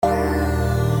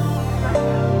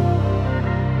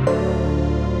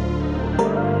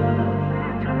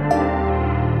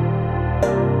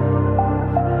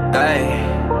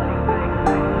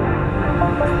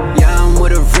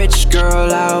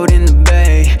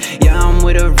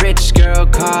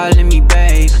calling me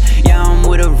babe. Yeah, I'm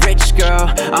with a rich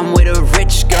girl, I'm with a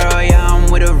rich girl. Yeah, I'm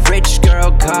with a rich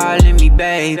girl calling me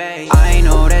babe. I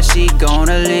know that she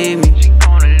gonna leave me.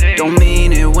 Don't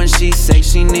mean it when she say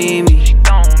she need me,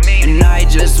 and I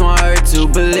just want her to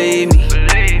believe me.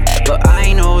 But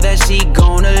I know that she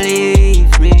gonna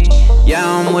leave me. Yeah,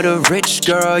 I'm with a rich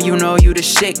girl, you know you the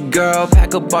shit, girl.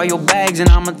 Pack up all your bags and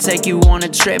I'ma take you on a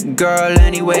trip, girl.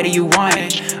 Anywhere that you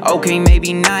want, okay,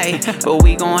 maybe not, but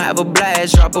we gon' have a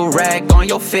blast. Drop a rag on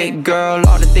your fit, girl.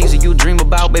 All the things that you dream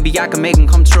about, baby, I can make them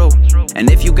come true. And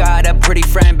if you got a pretty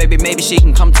friend, baby, maybe she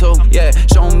can come too. Yeah,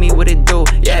 show me what it do.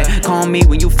 Yeah, call me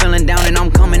when you feeling down and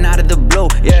I'm coming out of the blue.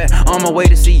 Yeah, on my way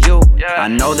to see you. I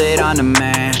know that I'm the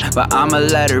man, but I'ma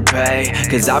let her pay,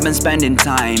 cause I've been spending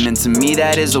time, and to me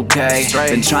that is okay.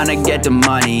 Been trying to get the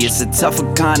money, it's a tough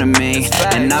economy,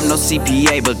 and I'm no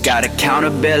CPA but got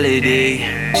accountability.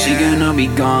 She gonna be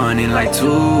gone in like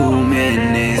 2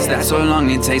 minutes. That's how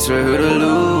long it takes for her to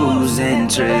lose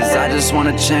interest. I just want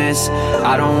a chance,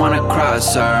 I don't wanna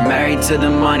cross her. Married to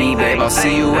the money, babe, I'll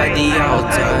see you at the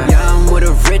altar. Yeah, I'm with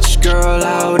a rich girl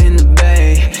out in the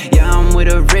bay. Yeah, I'm with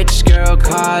a rich girl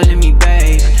calling me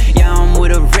babe. Yeah, I'm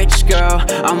with a rich girl,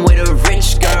 I'm with a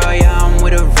rich girl. Yeah, I'm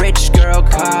with a rich girl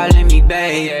calling me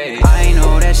babe. I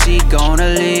know that she gonna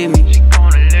leave me.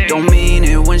 Don't mean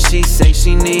it when she say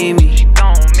she need me,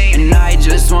 and I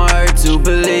just want her to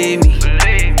believe me.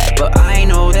 But I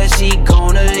know that she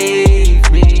gonna leave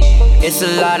me. It's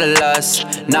a lot of lust,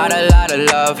 not a lot of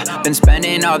love. Been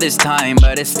spending all this time,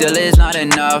 but it still is not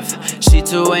enough. She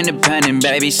too independent,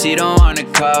 baby, she don't wanna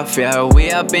cuff. Yeah, we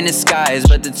up in the skies,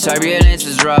 but the turbulence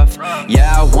is rough.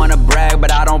 Yeah, I wanna brag,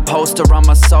 but I don't post her on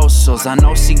my socials. I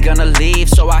know she gonna leave,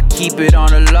 so I keep it on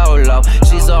the low.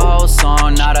 She's a whole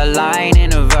song, not a line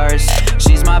in a verse.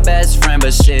 She's my best friend,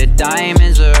 but shit,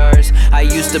 diamonds are hers. I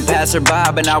used to pass her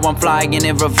by, but now I'm flying in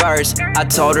reverse. I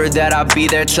told her that I'd be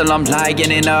there till I'm lying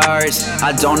in hers.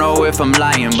 I don't know if I'm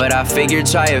lying, but I figured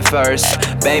try it first.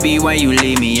 Baby, when you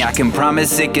leave me, I can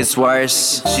promise it gets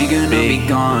worse. She gonna be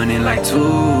gone in like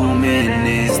 2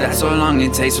 minutes. That's how long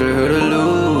it takes for her to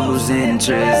lose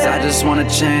interest. I just want a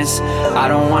chance, I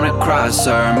don't wanna cross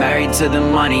her. Married to the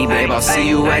money, babe, I'll see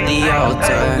you at the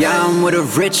altar. Yeah, I'm with a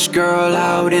rich girl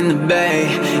out in the bay.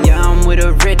 Yeah, I'm with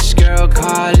a rich girl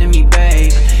calling me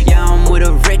babe. Yeah, I'm with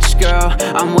a rich girl,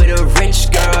 I'm with a rich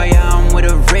girl. Yeah, I'm with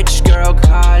a rich girl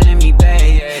calling me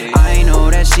babe. I know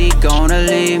that she gonna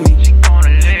leave me.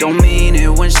 Don't mean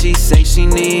it when she say she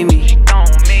need me,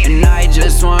 and I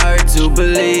just want her to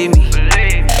believe me.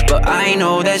 But I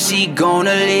know that she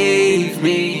gonna leave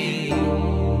me.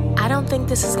 I don't think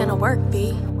this is gonna work,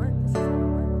 B.